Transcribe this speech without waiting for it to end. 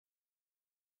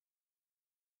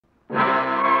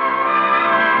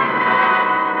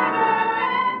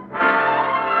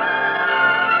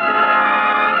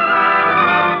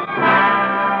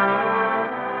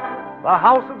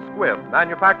House of Squibb,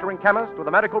 manufacturing chemist to the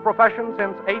medical profession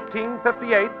since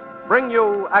 1858, bring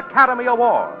you Academy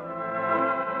Award.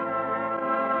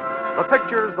 The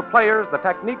pictures, the players, the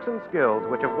techniques and skills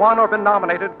which have won or been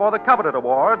nominated for the coveted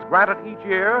awards granted each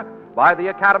year by the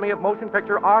Academy of Motion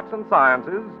Picture Arts and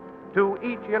Sciences to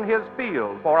each in his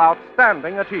field for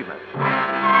outstanding achievement.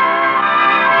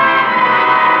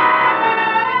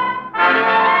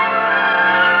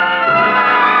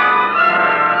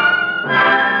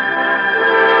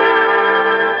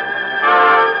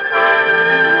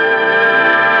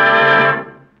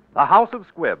 The House of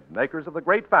Squibb, makers of the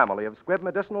great family of Squibb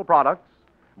medicinal products,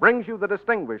 brings you the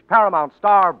distinguished Paramount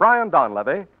star Brian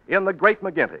Donlevy in The Great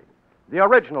McGinty, the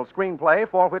original screenplay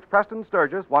for which Preston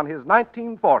Sturgis won his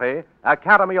 1940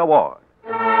 Academy Award.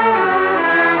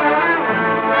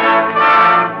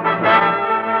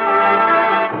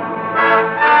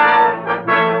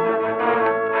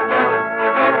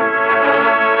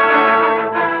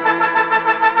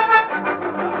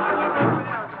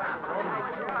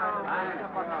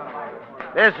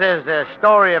 This is the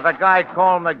story of a guy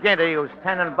called McGinty who's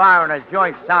tending bar in a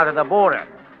joint south of the border.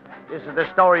 This is the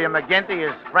story of McGinty,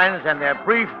 his friends, and their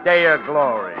brief day of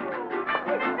glory.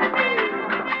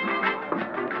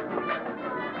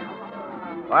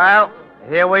 Well,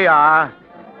 here we are.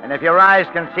 And if your eyes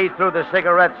can see through the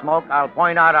cigarette smoke, I'll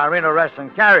point out our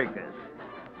interesting characters.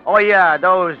 Oh, yeah,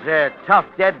 those tough,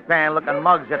 deadpan-looking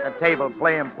mugs at the table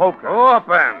playing poker.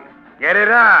 Open! Get it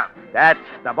up! That's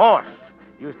the boss.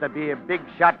 Used to be a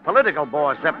big-shot political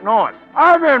boss up north.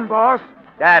 I'm in, boss.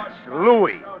 That's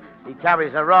Louis. He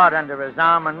carries a rod under his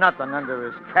arm and nothing under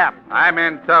his cap. I'm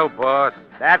in tow, boss.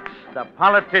 That's the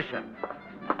politician.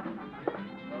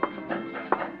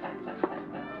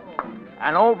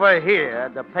 And over here,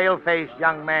 the pale-faced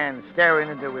young man staring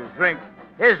into his drink,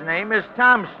 his name is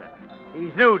Thompson.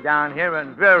 He's new down here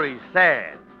and very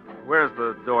sad. Where's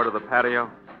the door to the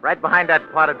patio? Right behind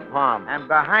that potted palm. And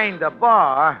behind the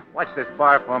bar... Watch this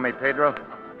bar for me, Pedro.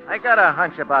 I got a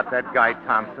hunch about that guy,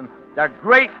 Thompson. The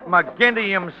great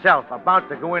McGinty himself about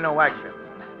to go into action.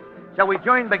 Shall we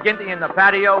join McGinty in the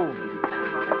patio?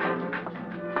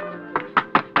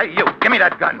 Hey, you, give me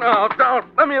that gun. No, don't.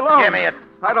 Let me alone. Give me it.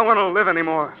 I don't want to live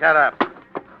anymore. Shut up.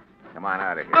 Come on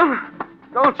out of here.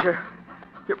 Don't you?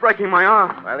 You're breaking my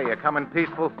arm. Well, are you coming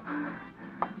peaceful?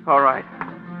 All right.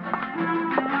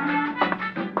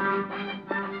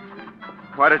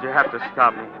 Why did you have to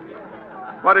stop me?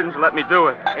 Why didn't you let me do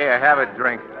it? Here, have a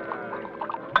drink.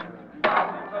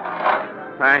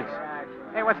 Thanks.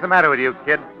 Hey, what's the matter with you,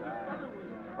 kid?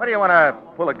 What do you want to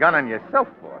pull a gun on yourself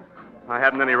for? I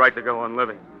hadn't any right to go on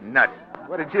living. Nuts.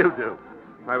 What did you do?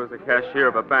 I was the cashier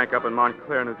of a bank up in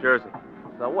Montclair, New Jersey.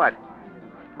 So what?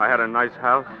 I had a nice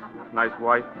house, nice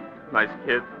wife, nice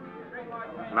kids.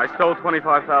 And I stole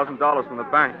 $25,000 from the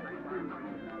bank.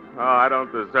 Oh, I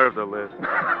don't deserve to live.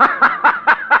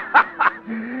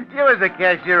 You was the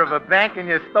cashier of a bank and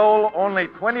you stole only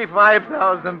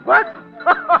 $25,000 bucks?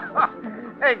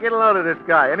 Hey, get a load of this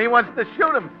guy, and he wants to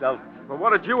shoot himself. Well,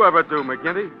 what did you ever do,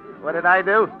 McGinty? What did I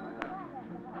do?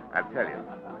 I'll tell you.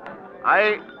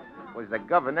 I was the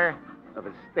governor of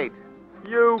a state.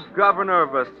 You governor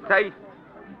of a state?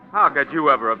 How could you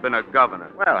ever have been a governor?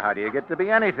 Well, how do you get to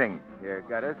be anything? You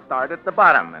gotta start at the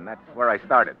bottom, and that's where I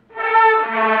started.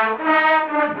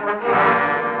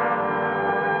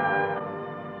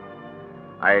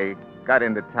 I got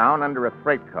into town under a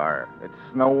freight car. It's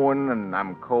snowing, and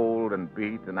I'm cold and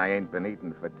beat, and I ain't been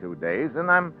eating for 2 days, and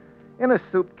I'm in a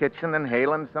soup kitchen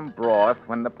inhaling some broth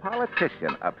when the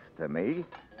politician ups to me.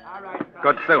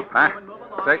 Good soup, huh?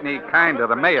 Certainly kind of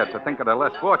the mayor to think of the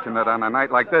less fortunate on a night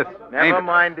like this. Never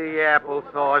mind the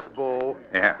applesauce, Bo.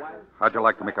 Yeah. How'd you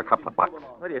like to make a couple of bucks?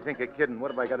 What do you think of kidding?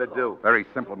 What have I got to do? Very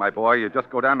simple, my boy. You just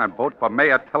go down and vote for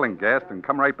Mayor Tillinghast and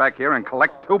come right back here and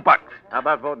collect $2. How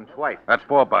about voting twice? That's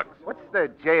 $4. What's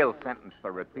the jail sentence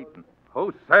for repeating?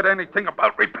 Who said anything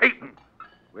about repeating?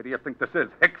 Where do you think this is?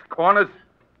 Hicks Corners?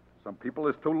 Some people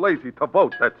is too lazy to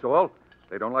vote, that's all.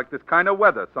 They don't like this kind of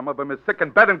weather. Some of them is sick in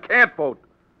bed and can't vote.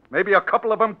 Maybe a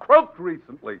couple of them croaked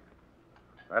recently.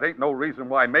 That ain't no reason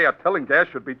why Mayor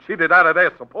Tillinghast should be cheated out of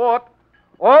their support.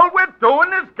 All we're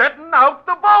doing is getting out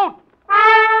the vote.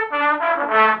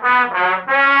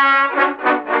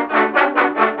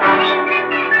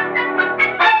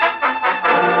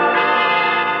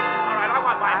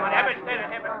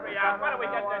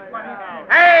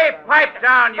 Hey, pipe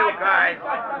down, you guys.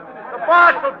 The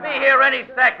boss will be here any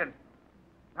second.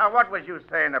 Now, what was you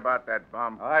saying about that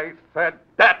bum? I said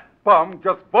that bum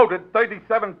just voted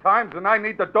 37 times, and I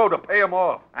need the dough to pay him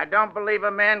off. I don't believe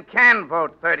a man can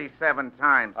vote 37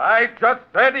 times. I just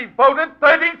said he voted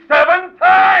 37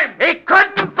 times! He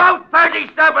couldn't vote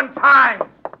 37 times!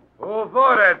 Who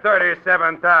voted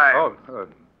 37 times? Oh,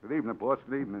 good evening, boss.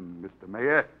 Good evening, Mr.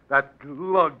 Mayor. That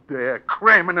lug there,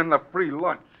 cramming in the free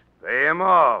lunch. Pay him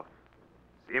off.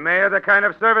 See, Mayor, the kind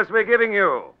of service we're giving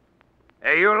you.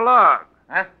 Hey, you lug.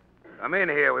 Huh? Come in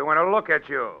here. We want to look at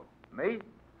you. Me?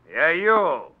 Yeah,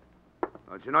 you.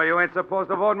 Don't you know you ain't supposed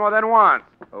to vote more than once?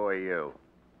 Who are you?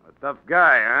 A tough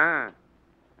guy, huh?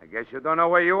 I guess you don't know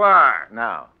where you are.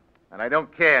 No. And I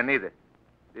don't care, neither.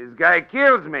 This guy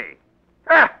kills me.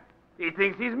 Ha! He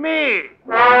thinks he's me.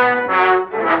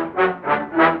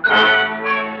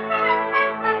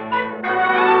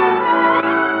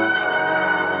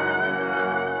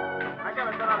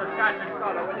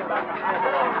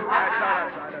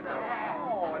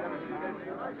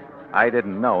 I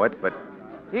didn't know it, but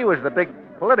he was the big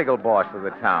political boss of the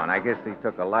town. I guess he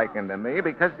took a liking to me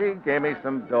because he gave me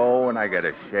some dough, and I got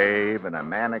a shave and a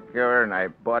manicure, and I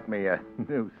bought me a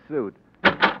new suit.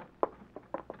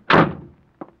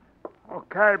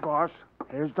 Okay, boss.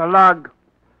 Here's the lug.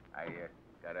 I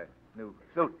got a new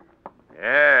suit.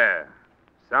 Yeah,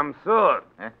 some suit.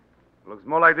 Huh? Looks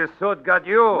more like this suit got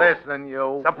you. Listen,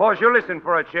 you. Suppose you listen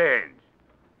for a change.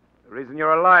 The reason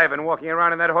you're alive and walking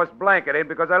around in that horse blanket ain't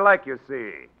because I like you,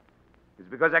 see. It's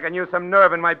because I can use some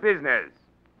nerve in my business.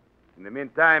 In the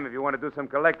meantime, if you want to do some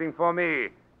collecting for me,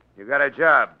 you got a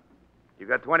job. You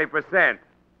got 20%.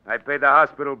 I pay the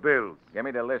hospital bills. Give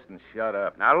me the list and shut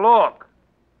up. Now, look.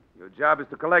 Your job is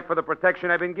to collect for the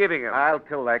protection I've been giving him. I'll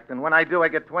collect, and when I do, I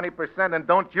get 20%, and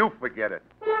don't you forget it.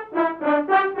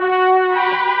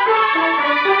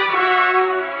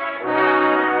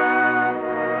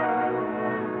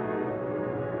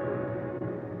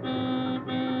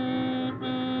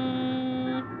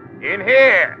 In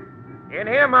here. In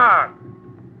here, Mark.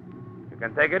 You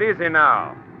can take it easy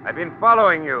now. I've been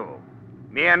following you.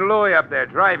 Me and Louie up there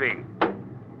driving.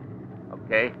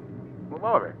 Okay. Move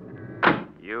over.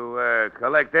 You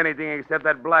collect anything except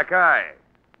that black eye.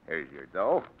 Here's your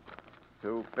dough.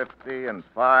 $250 and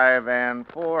 $5 and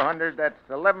 $400. That's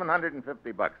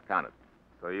 $1,150. Count it.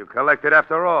 So you collected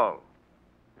after all.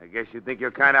 I guess you think you're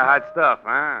kind of hot stuff,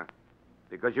 huh?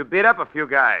 Because you beat up a few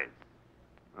guys.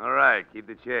 All right, keep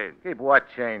the change. Keep what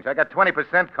change? I got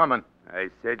 20% coming. I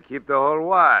said keep the whole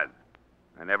wad.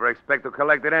 I never expect to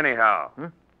collect it anyhow.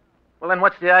 Well, then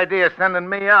what's the idea of sending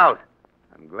me out?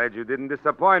 I'm glad you didn't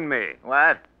disappoint me.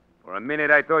 What? For a minute,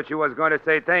 I thought you was going to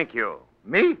say thank you.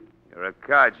 Me? You're a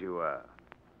cod, you are.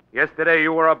 Yesterday,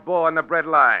 you were a bull on the bread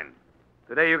line.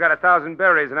 Today, you got 1,000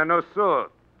 berries and a no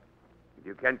suit. If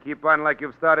you can't keep on like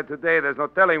you've started today, there's no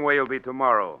telling where you'll be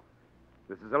tomorrow.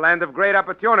 This is a land of great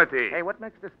opportunity. Hey, what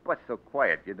makes this bus so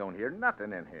quiet? You don't hear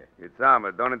nothing in here. It's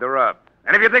armored. Don't interrupt.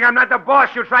 And if you think I'm not the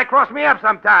boss, you try cross me up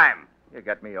sometime. You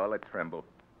got me all a tremble.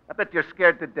 I bet you're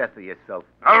scared to death of yourself.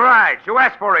 All right. You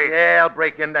asked for it. Yeah, I'll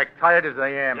break your neck, tired as I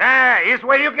am. Yeah, here's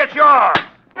where you get yours.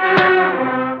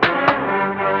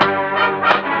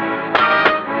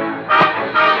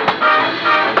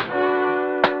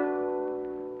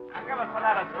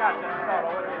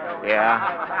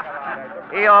 Yeah.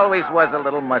 He always was a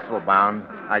little muscle-bound.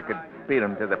 I could beat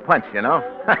him to the punch, you know.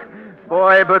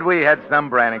 Boy, but we had some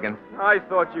Brannigans. I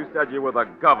thought you said you were the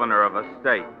governor of a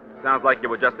state. Sounds like you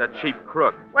were just a cheap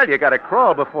crook. Well, you gotta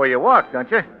crawl before you walk, don't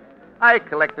you? I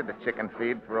collected the chicken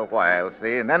feed for a while,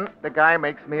 see, and then the guy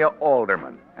makes me an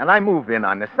alderman, and I move in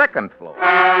on the second floor.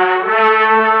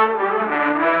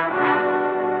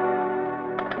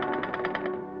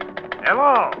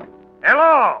 Hello.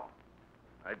 Hello.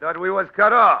 I thought we was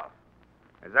cut off.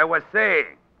 As I was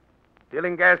saying,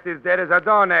 Tillinghast is dead as a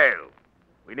doornail.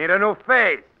 We need a new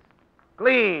face.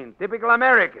 Clean, typical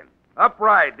American.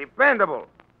 Upright, dependable.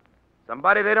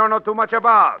 Somebody they don't know too much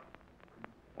about.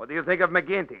 What do you think of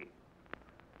McGinty?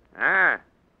 Huh?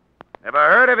 Never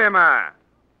heard of him, huh?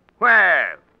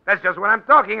 Well, that's just what I'm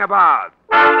talking about.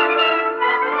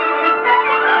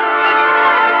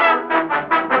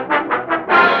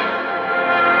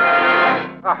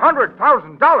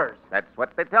 $100,000. That's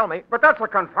what they tell me. But that's a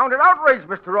confounded outrage,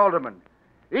 Mr. Alderman.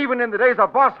 Even in the days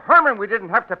of Boss Herman, we didn't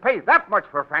have to pay that much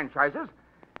for franchises.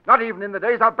 Not even in the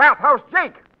days of Bathhouse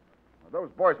Jake. Well,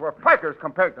 those boys were pikers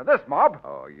compared to this mob.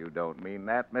 Oh, you don't mean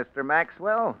that, Mr.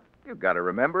 Maxwell. You got to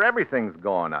remember everything's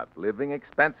gone up. Living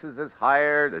expenses is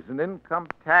higher. There's an income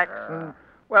tax, and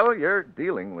well, you're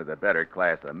dealing with a better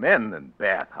class of men than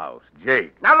Bathhouse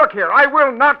Jake. Now look here, I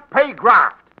will not pay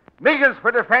graft. Millions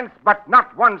for defense, but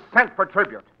not 1 cent for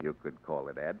tribute. You could call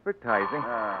it advertising.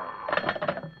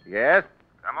 Yes?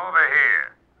 Come over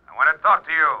here. I talk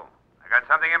to you. I got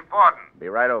something important. Be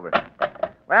right over.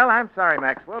 Well, I'm sorry,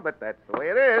 Maxwell, but that's the way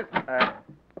it is.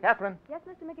 Catherine, Yes,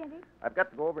 Mr. McGinty? I've got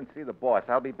to go over and see the boss.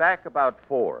 I'll be back about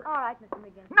 4. All right, Mr.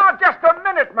 McGinty. Now, just a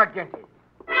minute, McGinty.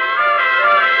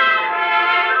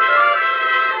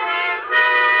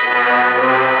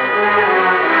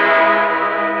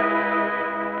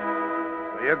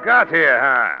 So you got here,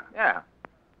 huh? Yeah.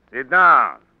 Sit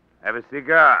down. Have a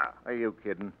cigar. Are you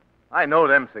kidding? I know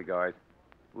them cigars.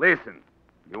 Listen,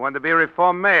 you want to be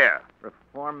reform mayor?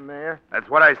 Reform mayor? That's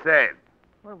what I said.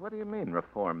 Well, what do you mean,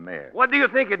 reform mayor? What do you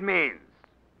think it means?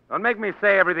 Don't make me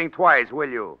say everything twice, will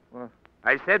you? Well,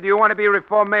 I said, do you want to be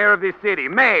reform mayor of this city?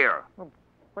 Mayor!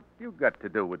 what you got to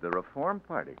do with the Reform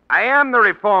Party? I am the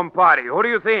Reform Party. Who do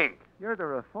you think? You're the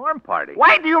Reform Party.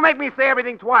 Why do you make me say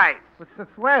everything twice? Well, since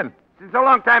when? Since a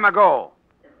long time ago.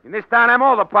 In this town, I'm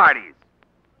all the parties.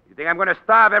 You think I'm going to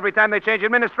starve every time they change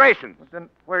administrations? Well, then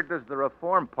where does the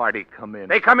Reform Party come in?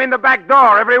 They come in the back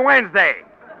door every Wednesday.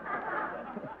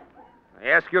 I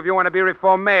ask you if you want to be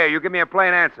reform mayor. You give me a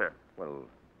plain answer. Well,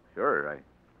 sure, I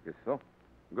guess so.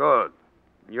 Good.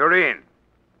 You're in.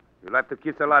 You'll have to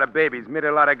kiss a lot of babies, meet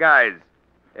a lot of guys,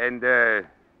 and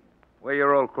wear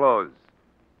your old clothes.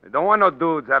 I don't want no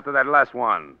dudes after that last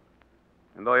one.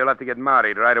 And though you'll have to get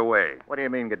married right away. What do you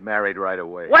mean get married right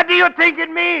away? What do you think it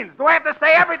means? Do I have to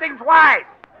say everything twice?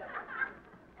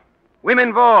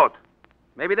 Women vote.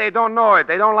 Maybe they don't know it.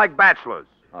 They don't like bachelors.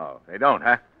 Oh, they don't,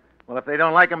 huh? Well, if they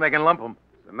don't like them, they can lump them.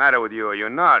 What's the matter with you? Are you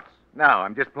nuts? No,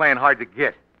 I'm just playing hard to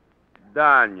get.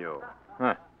 Daniel.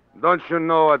 Huh? Don't you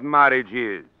know what marriage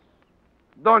is?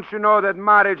 Don't you know that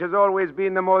marriage has always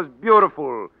been the most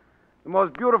beautiful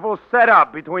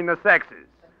setup between the sexes?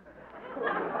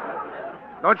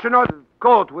 Don't you know the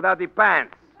coat without the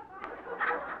pants?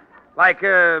 Like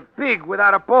a pig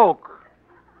without a poke.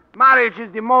 Marriage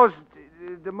is the most...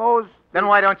 Then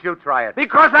why don't you try it?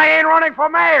 Because I ain't running for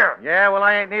mayor. Yeah, well,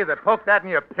 I ain't neither. Poke that in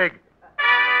your pig.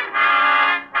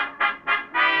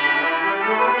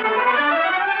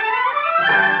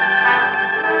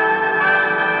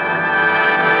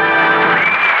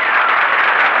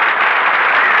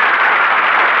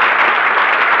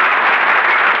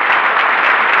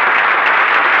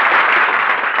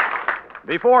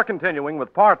 Before continuing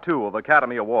with Part 2 of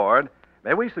Academy Award,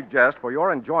 may we suggest for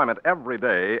your enjoyment every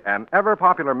day an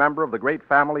ever-popular member of the great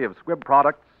family of Squibb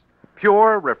products,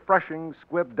 pure, refreshing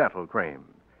Squibb Dental Cream.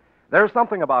 There's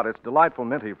something about its delightful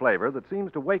minty flavor that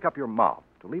seems to wake up your mouth,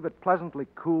 to leave it pleasantly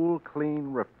cool,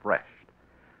 clean, refreshed.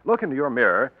 Look into your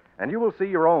mirror, and you will see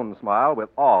your own smile with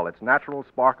all its natural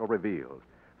sparkle revealed.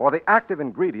 For the active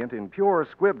ingredient in pure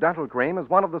Squibb Dental Cream is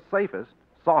one of the safest,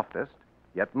 softest,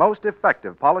 yet most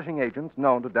effective polishing agents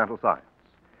known to dental science.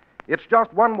 It's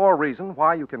just one more reason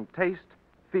why you can taste,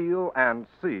 feel, and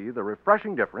see the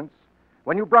refreshing difference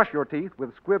when you brush your teeth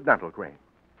with Squibb Dental Cream.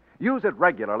 Use it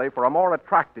regularly for a more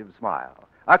attractive smile,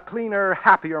 a cleaner,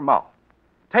 happier mouth.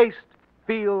 Taste,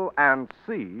 feel, and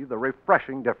see the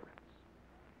refreshing difference.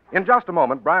 In just a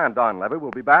moment, Brian Donlevy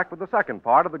will be back with the second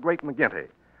part of The Great McGinty.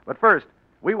 But first,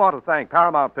 we want to thank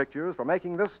Paramount Pictures for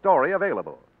making this story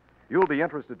available. You'll be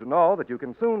interested to know that you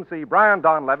can soon see Brian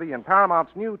Donlevy in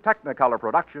Paramount's new Technicolor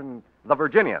production, The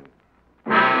Virginian.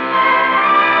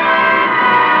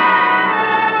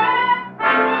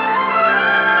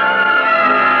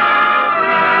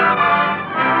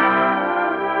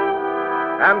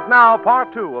 And now,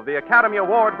 Part 2 of the Academy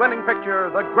Award-winning picture,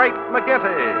 The Great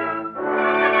McGinty.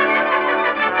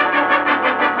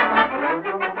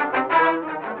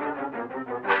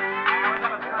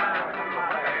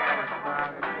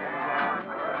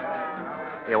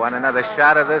 You want another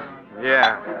shot of this?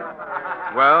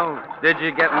 Yeah. Well, did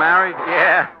you get married?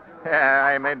 Yeah.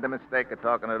 I made the mistake of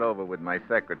talking it over with my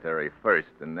secretary first,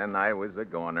 and then I was a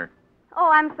goner. Oh,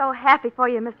 I'm so happy for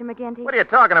you, Mr. McGinty. What are you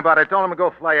talking about? I told him to go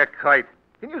fly a kite.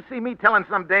 Can you see me telling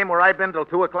some dame where I've been till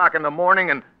 2 o'clock in the morning,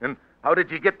 and how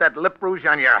did you get that lip rouge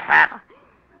on your hat?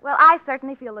 Well, I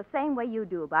certainly feel the same way you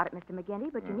do about it, Mr.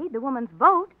 McGinty, but you need the woman's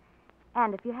vote.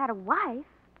 And if you had a wife...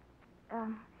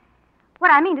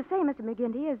 what I mean to say, Mr.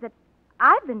 McGinty, is that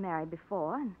I've been married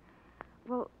before, and,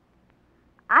 well,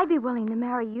 I'd be willing to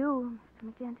marry you,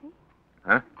 Mr. McGinty.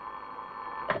 Huh?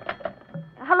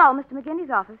 Hello, Mr.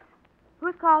 McGinty's office.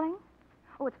 Who's calling?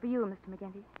 Oh, it's for you, Mr.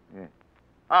 McGinty. Yeah.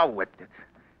 Oh, what?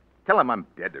 Tell him I'm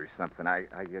dead or something. I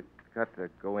got to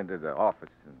go into the office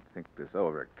and think this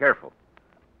over. Careful.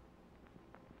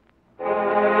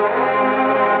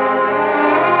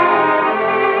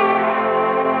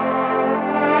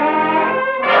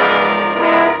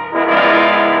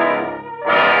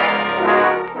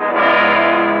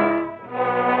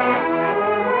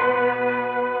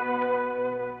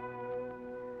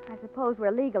 suppose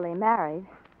we're legally married,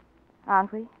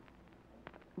 aren't we?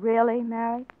 Really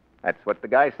married? That's what the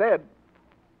guy said.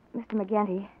 Mr.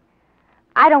 McGinty,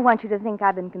 I don't want you to think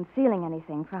I've been concealing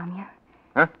anything from you.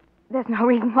 Huh? There's no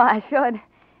reason why I should.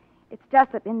 It's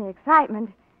just that in the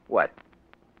excitement... What?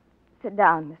 Sit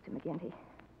down, Mr. McGinty.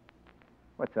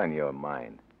 What's on your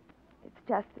mind? It's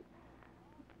just that...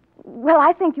 Well,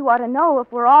 I think you ought to know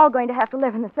if we're all going to have to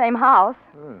live in the same house.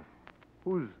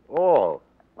 Who's all?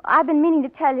 I've been meaning to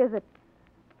tell you that...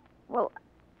 Well,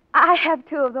 I have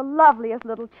two of the loveliest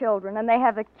little children, and they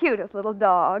have the cutest little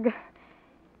dog.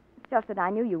 It's just that I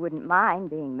knew you wouldn't mind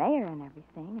being mayor and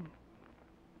everything. And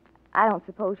I don't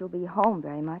suppose you'll be home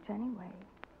very much anyway.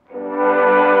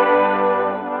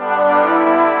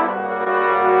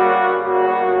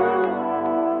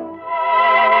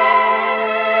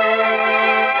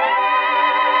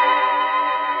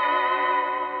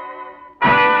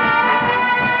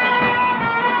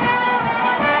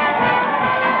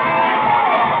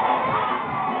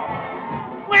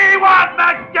 We want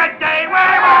McGinty! We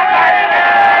want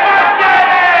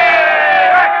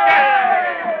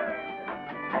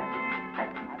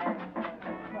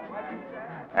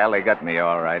Allie got me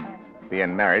all right.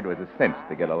 Being married was a cinch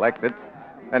to get elected.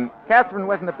 And Catherine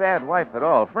wasn't a bad wife at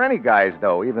all. For any guys,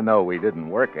 though, even though we didn't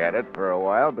work at it for a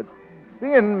while. But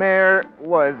being mayor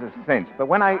was a cinch. But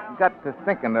when I got to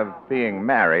thinking of being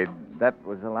married, that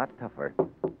was a lot tougher.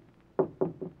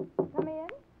 Come in.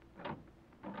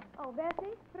 Oh,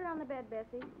 Bessie, put it on the bed,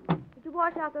 Bessie. Did you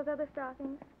wash out those other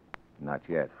stockings? Not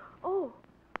yet. Oh,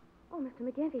 Mr.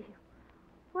 McGinty,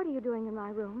 what are you doing in my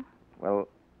room? Well,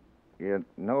 you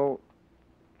know,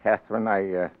 Catherine,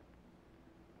 I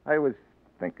was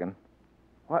thinking,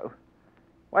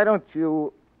 why don't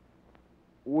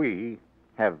we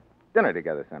have dinner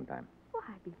together sometime? Well,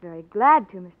 I'd be very glad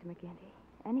to, Mr. McGinty.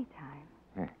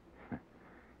 Anytime.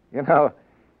 You know,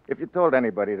 if you told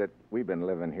anybody that we've been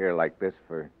living here like this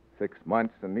for 6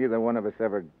 months and neither one of us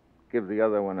ever give the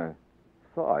other one a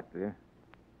thought, they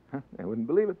wouldn't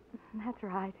believe it. That's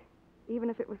right. Even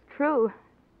if it was true,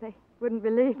 they wouldn't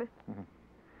believe it.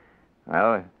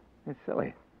 Well, it's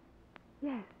silly.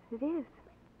 Yes, it is.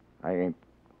 I ain't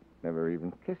never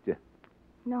even kissed you.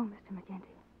 No, Mr.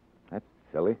 McGinty. That's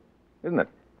silly, isn't it?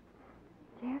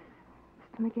 Yes,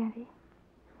 Mr. McGinty.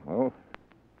 Well,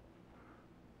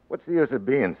 what's the use of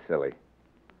being silly?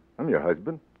 I'm your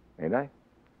husband, ain't I?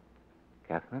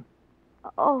 Catherine?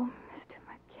 Oh, Mr.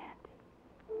 McGinty.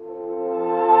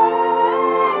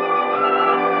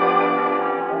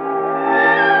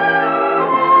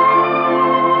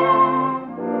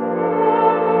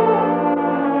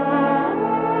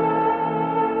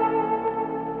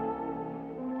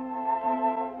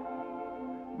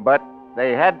 But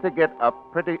they had to get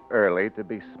up pretty early to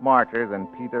be smarter than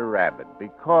Peter Rabbit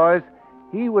because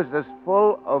he was as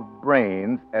full of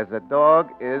brains as a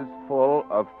dog is full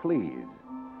of fleas.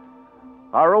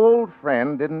 Our old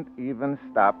friend didn't even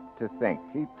stop to think.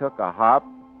 He took a hop,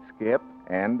 skip,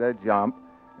 and a jump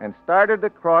and started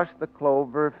across the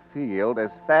clover field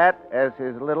as fat as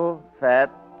his little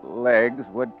fat legs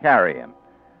would carry him.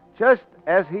 Just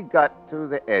as he got to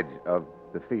the edge of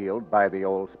the field by the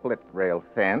old split-rail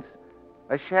fence,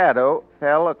 a shadow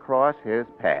fell across his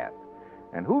path.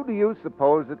 And who do you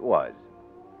suppose it was?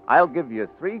 I'll give you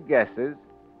 3 guesses,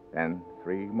 and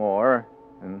 3 more,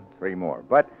 and 3 more.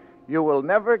 But you will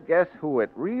never guess who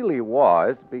it really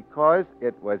was because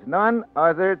it was none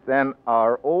other than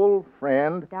our old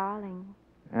friend... Darling.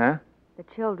 Huh? The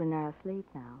children are asleep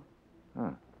now.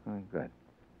 Oh, good.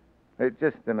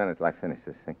 Just a minute till I finish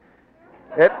this thing.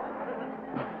 It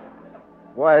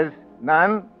was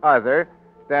none other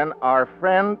than our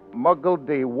friend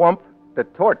Muggledy Wump the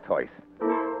tortoise.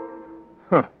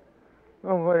 Huh.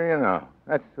 Oh, what do you know?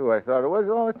 That's who I thought it was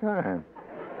all the time.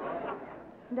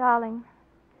 Darling,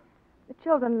 the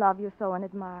children love you so and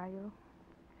admire you.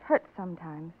 It hurts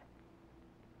sometimes.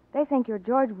 They think you're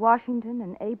George Washington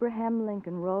and Abraham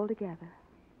Lincoln rolled together,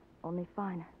 only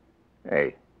finer.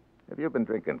 Hey, have you been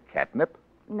drinking catnip?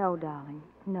 No, darling.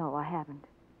 No, I haven't.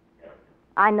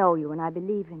 I know you and I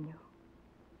believe in you.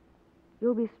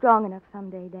 You'll be strong enough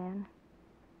someday, Dan.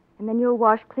 And then you'll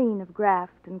wash clean of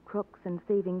graft and crooks and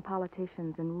thieving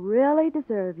politicians and really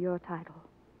deserve your title.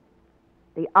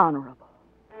 The Honorable.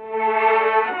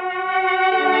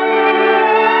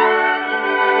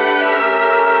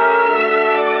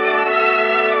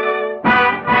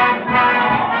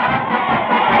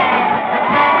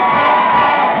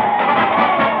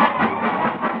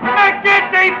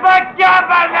 McGinty for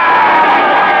governor!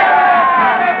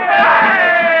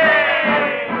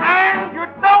 And you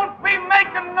don't be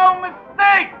making no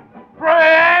mistake,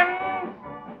 friends.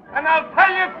 And I'll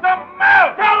tell you something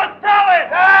else. Tell it,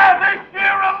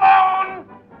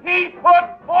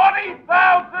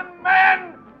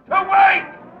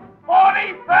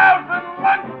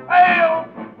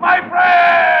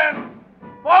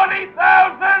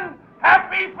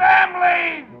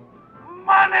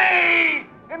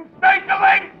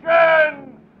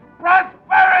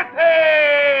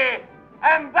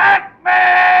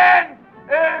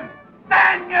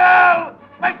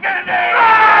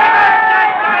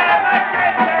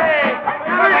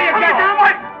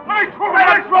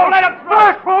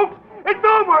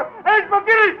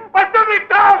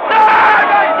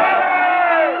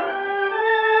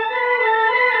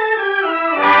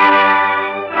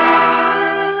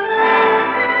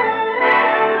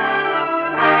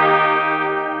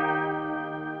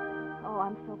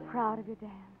 you,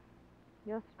 Dan.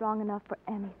 You're strong enough for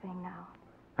anything now.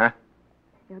 Huh?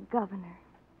 You're governor.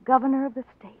 Governor of the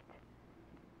state.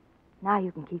 Now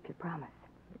you can keep your promise.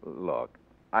 Look,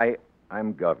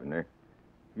 I'm governor.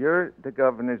 You're the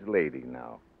governor's lady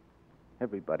now.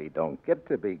 Everybody don't get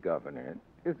to be governor.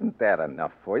 Isn't that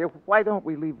enough for you? Why don't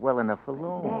we leave well enough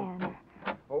alone? Dan.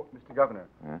 Oh, Mr. Governor,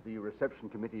 Huh? the reception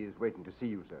committee is waiting to see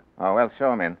you, sir. Oh, well,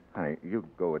 show him in. Honey, you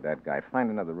go with that guy. Find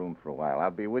another room for a while.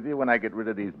 I'll be with you when I get rid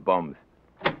of these bums.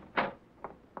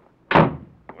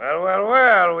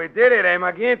 Well, we did it, eh,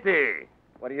 McGinty?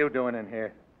 What are you doing in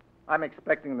here? I'm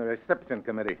expecting the reception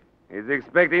committee. He's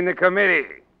expecting the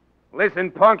committee.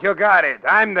 Listen, punk, you got it.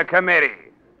 I'm the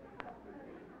committee.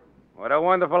 What a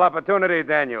wonderful opportunity,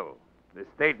 Daniel. The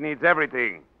state needs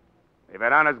everything. They've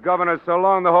had honest governors so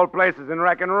long, the whole place is in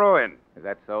rack and ruin. Is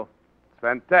that so? It's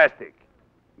fantastic.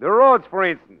 The roads, for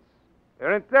instance,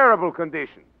 they're in terrible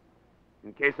condition.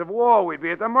 In case of war, we'd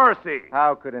be at their mercy.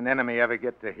 How could an enemy ever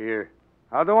get to here?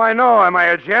 How do I know? Am I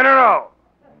a general?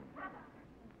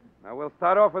 Now, we'll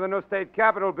start off with a new state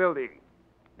capitol building.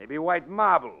 Maybe white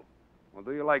marble. Or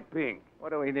do you like pink?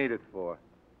 What do we need it for?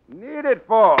 Need it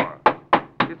for?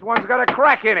 This one's got a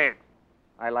crack in it.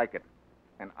 I like it.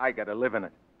 And I got to live in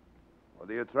it. What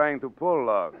are you trying to pull,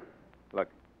 Log? Look,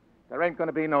 there ain't going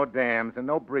to be no dams and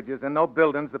no bridges and no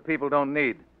buildings the people don't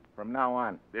need from now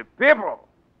on. The people?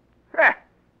 Heh.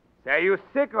 Say, are you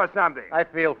sick or something? I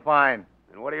feel fine.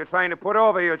 And what are you trying to put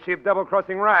over, you cheap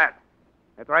double-crossing rat?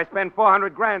 After I spend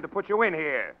 $400,000 to put you in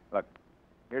here. Look,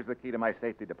 here's the key to my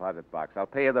safety deposit box. I'll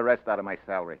pay you the rest out of my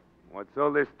salary. What's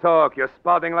all this talk? You're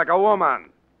spouting like a woman.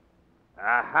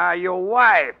 Aha, your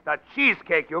wife, the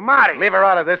cheesecake you married. Leave her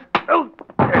out of this. Oh.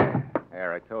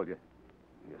 There, I told you.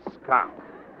 You skunk.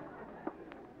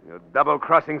 You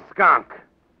double-crossing skunk.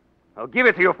 I'll give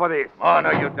it to you for this. Oh,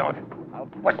 no, you don't. I'll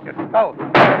bust your skull.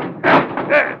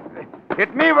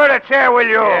 Hit me with a chair, will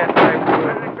you? Yes, I will.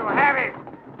 I'll let you have it.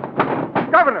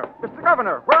 Governor! Mr.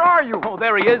 Governor, where are you? Oh,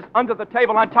 there he is, under the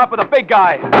table on top of the big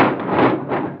guy.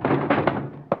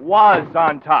 Was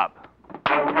on top.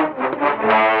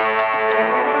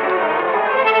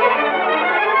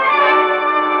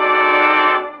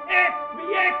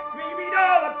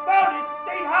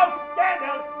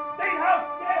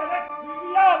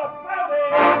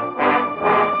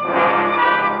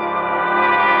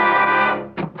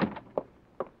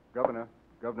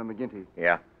 Governor McGinty.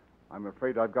 Yeah? I'm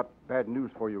afraid I've got bad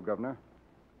news for you, Governor.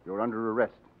 You're under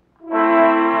arrest.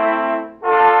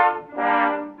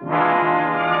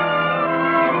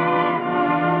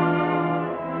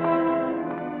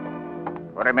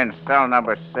 Put him in cell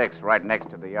number 6, right next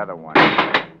to the other one.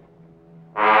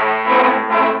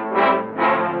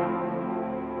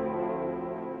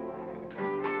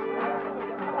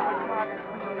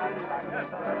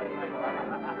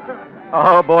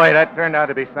 Oh, boy, that turned out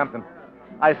to be something.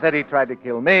 I said he tried to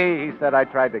kill me. He said I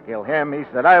tried to kill him. He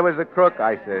said I was a crook.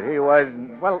 I said he was.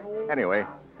 Well, anyway,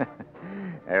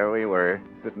 there we were,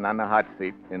 sitting on the hot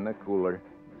seat in the cooler,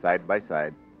 side by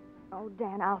side. Oh,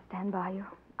 Dan, I'll stand by you.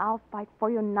 I'll fight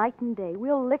for you night and day.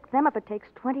 We'll lick them if it takes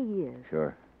 20 years.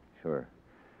 Sure.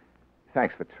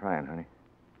 Thanks for trying, honey.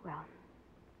 Well,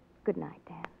 good night,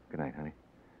 Dan. Good night, honey.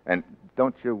 And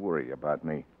don't you worry about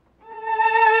me.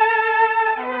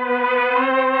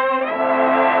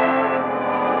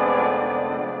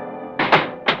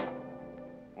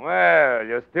 Well,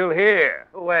 you're still here.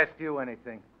 Who asked you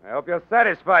anything? I hope you're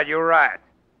satisfied, you rat.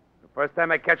 The first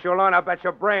time I catch you alone, I'll bet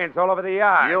your brains all over the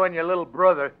yard. You and your little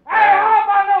brother. Hey, how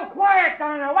about a little quiet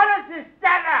down there? Why don't you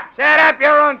shut up? Shut up,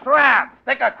 your own trap.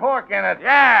 Stick a cork in it.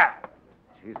 Yeah.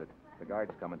 Jesus, the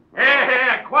guard's coming.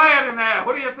 Hey, quiet in there.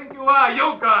 Who do you think you are,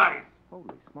 you guys? Holy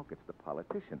smoke, it's the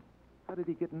politician. How did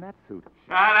he get in that suit?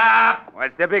 Shut up.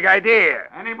 What's the big idea?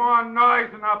 Any more noise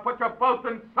and I'll put you both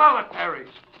in solitary.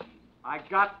 I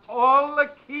got all the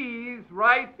keys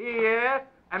right here,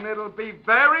 and it'll be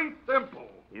very simple.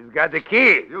 He's got the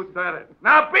key. You said it.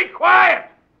 Now be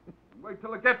quiet. Wait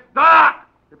till it gets dark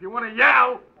if you want to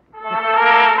yell.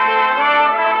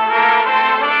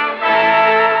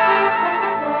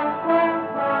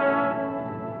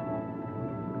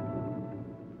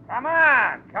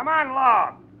 Come on,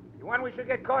 Log. You want we should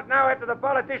get caught now after the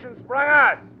politicians sprung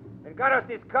us and got us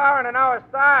this car in an hour's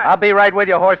time? I'll be right with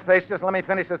you, horseface. Just let me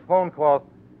finish this phone call.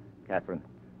 Catherine,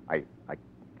 I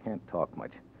can't talk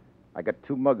much. I got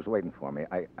 2 mugs waiting for me.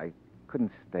 I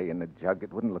couldn't stay in the jug.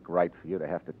 It wouldn't look right for you to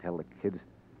have to tell the kids.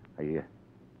 I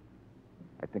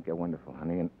think you're wonderful,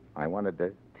 honey, and I wanted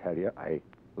to tell you I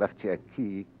left you a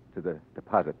key to the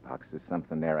deposit box. There's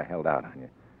something there I held out on you.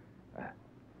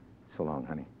 So long,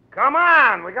 honey. Come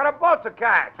on, we got a boat to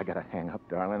catch. I gotta hang up,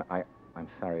 darling. I'm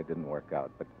sorry it didn't work out,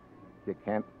 but You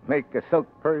can't make a silk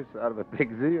purse out of a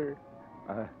pig's ear.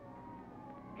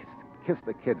 Kiss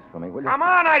the kids for me, will you? Come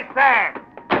on, I said!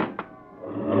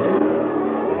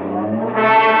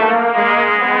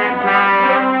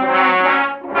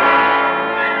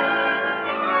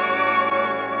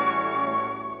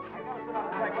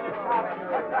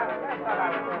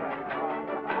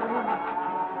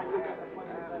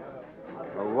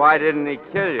 Well, why didn't he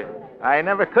kill you? I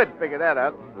never could figure that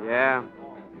out. Yeah.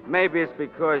 Maybe it's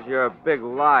because you're a big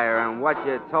liar and what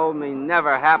you told me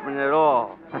never happened at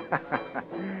all.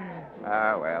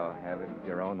 Well, have it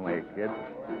your own way, kid.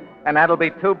 And that'll be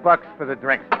 $2 for the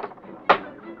drinks.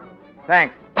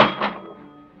 Thanks.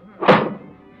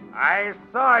 I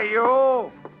saw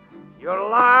you. You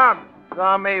lied.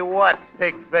 Saw me what,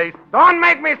 pig face? Don't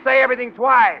make me say everything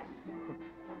twice.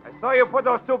 I saw you put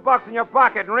those $2 in your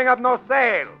pocket and ring up no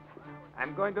sale.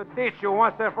 I'm going to teach you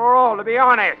once and for all to be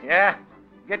honest. Yeah?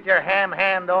 Get your ham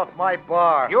hand off my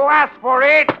bar. You asked for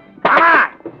it. Come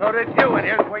on. So did you, and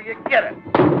here's where you get it.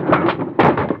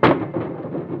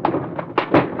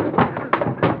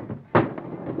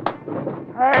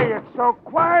 Hey, it's so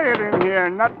quiet in here.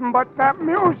 Nothing but that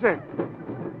music.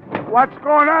 What's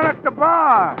going on at the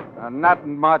bar?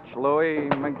 Nothing much, Louie.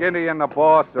 McGinty and the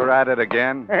boss are at it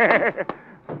again.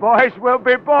 Boys will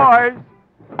be boys.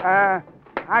 I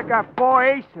got 4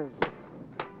 aces.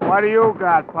 What do you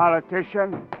got,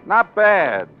 politician? Not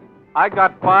bad. I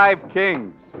got 5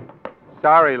 kings.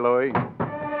 Sorry, Louie.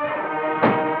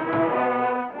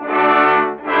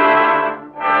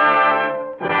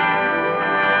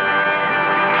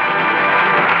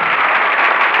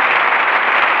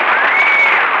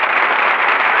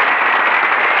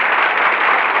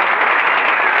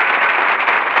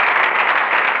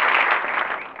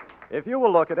 If you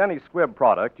will look at any Squibb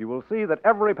product, you will see that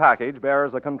every package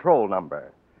bears a control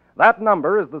number. That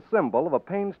number is the symbol of a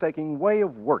painstaking way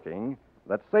of working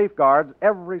that safeguards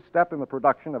every step in the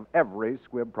production of every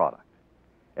Squibb product.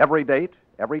 Every date,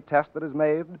 every test that is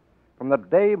made, from the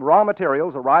day raw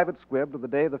materials arrive at Squibb to the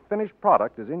day the finished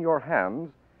product is in your hands,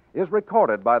 is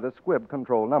recorded by the Squibb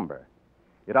control number.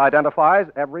 It identifies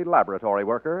every laboratory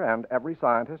worker and every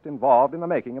scientist involved in the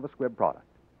making of a Squibb product.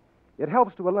 It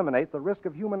helps to eliminate the risk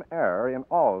of human error in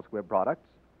all Squibb products,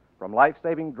 from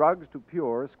life-saving drugs to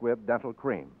pure Squibb dental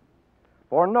cream.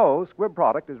 For no Squibb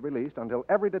product is released until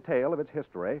every detail of its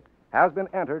history has been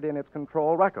entered in its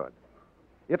control record.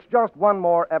 It's just one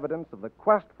more evidence of the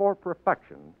quest for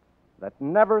perfection that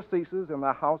never ceases in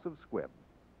the house of Squibb.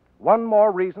 One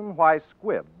more reason why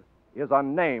Squibb is a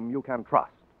name you can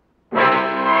trust.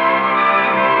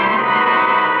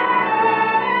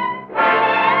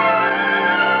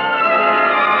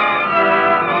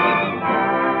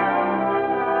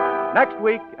 Next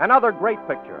week, another great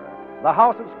picture. The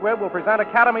House of Squibb will present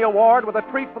Academy Award with a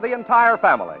treat for the entire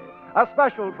family. A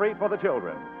special treat for the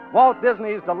children. Walt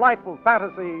Disney's delightful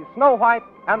fantasy, Snow White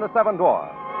and the Seven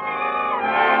Dwarfs.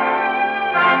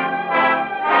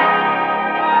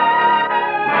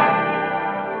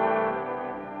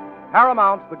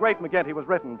 Paramount's The Great McGinty was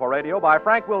written for radio by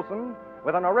Frank Wilson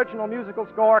with an original musical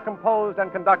score composed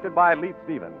and conducted by Leith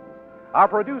Stevens. Our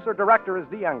producer-director is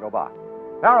Dee Engelbach.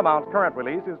 Paramount's current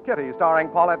release is Kitty, starring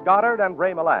Paulette Goddard and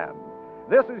Ray Milland.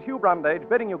 This is Hugh Brundage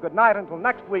bidding you good night until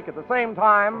next week at the same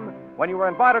time when you are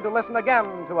invited to listen again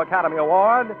to Academy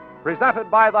Award, presented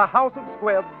by the House of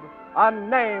Squibb, a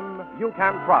name you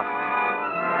can trust.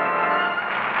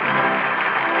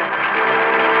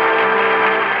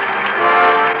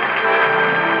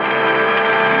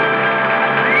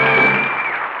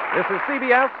 This is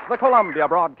CBS, the Columbia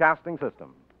Broadcasting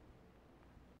System.